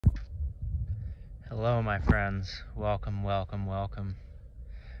Hello, my friends. Welcome, welcome, welcome.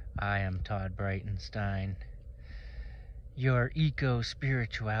 I am Todd Breitenstein, your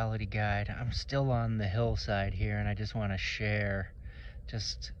eco-spirituality guide. I'm still on the hillside here, and I just want to share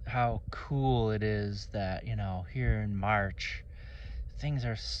just how cool it is that, here in March, things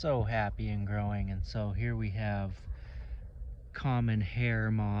are so happy and growing. And so here we have common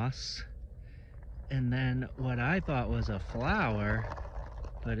hair moss, and then what I thought was a flower,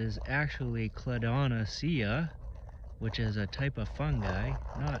 but is actually Cladonicea, which is a type of fungi,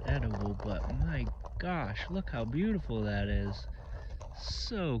 not edible, but my gosh, look how beautiful that is.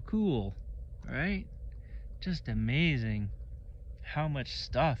 So cool, right? Just amazing how much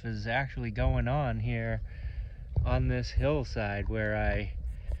stuff is actually going on here on this hillside where I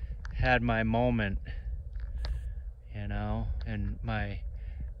had my moment, and my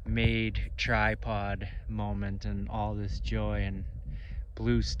made tripod moment, and all this joy, and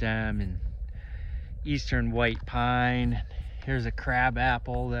blue stem and eastern white pine. Here's a crab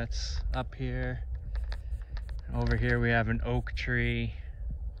apple that's up here. Over here we have an oak tree.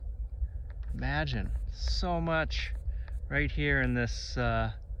 Imagine so much right here in this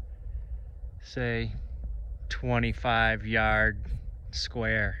say 25-yard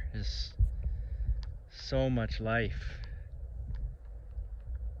square. Is so much life.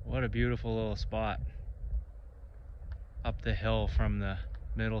 What a beautiful little spot up the hill from the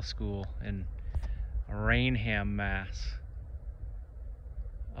middle school in Rainham, Mass.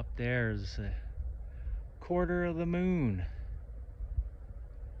 Up there is a quarter of the moon.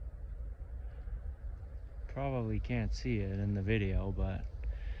 Probably can't see it in the video, but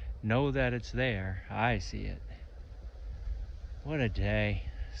know that it's there. I see it. What a day.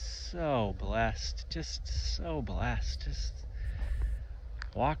 So blessed. Just so blessed. Just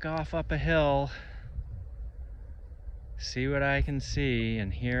walk off up a hill, see what I can see,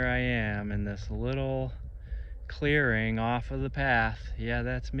 and here I am in this little clearing off of the path. Yeah,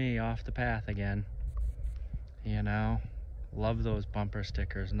 that's me off the path again. Love those bumper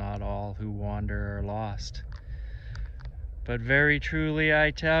stickers, not all who wander are lost. But very truly I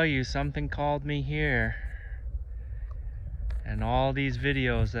tell you, something called me here. And all these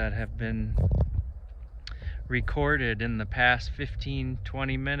videos that have been recorded in the past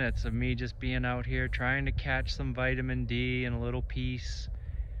 15-20 minutes of me just being out here trying to catch some vitamin D and a little peace,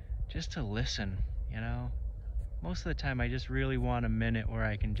 just to listen. Most of the time I just really want a minute where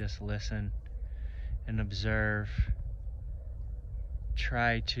I can just listen and observe,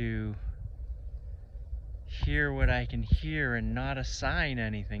 try to hear what I can hear and not assign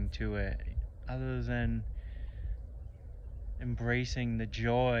anything to it other than embracing the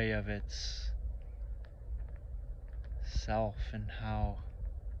joy of its self and how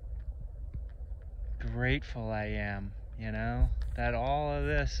grateful I am, that all of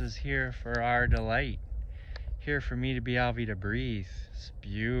this is here for our delight, here for me to be able to breathe. This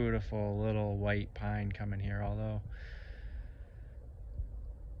beautiful little white pine coming here, although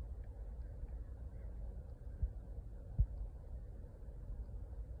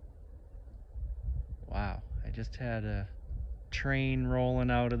wow, I just had a train rolling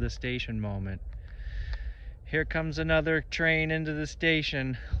out of the station moment. Here comes another train into the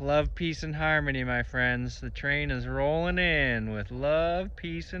station. Love, peace, and harmony, my friends. The train is rolling in with love,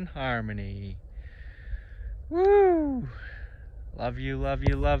 peace, and harmony. Woo! Love you, love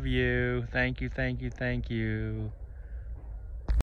you, love you. Thank you, thank you, thank you.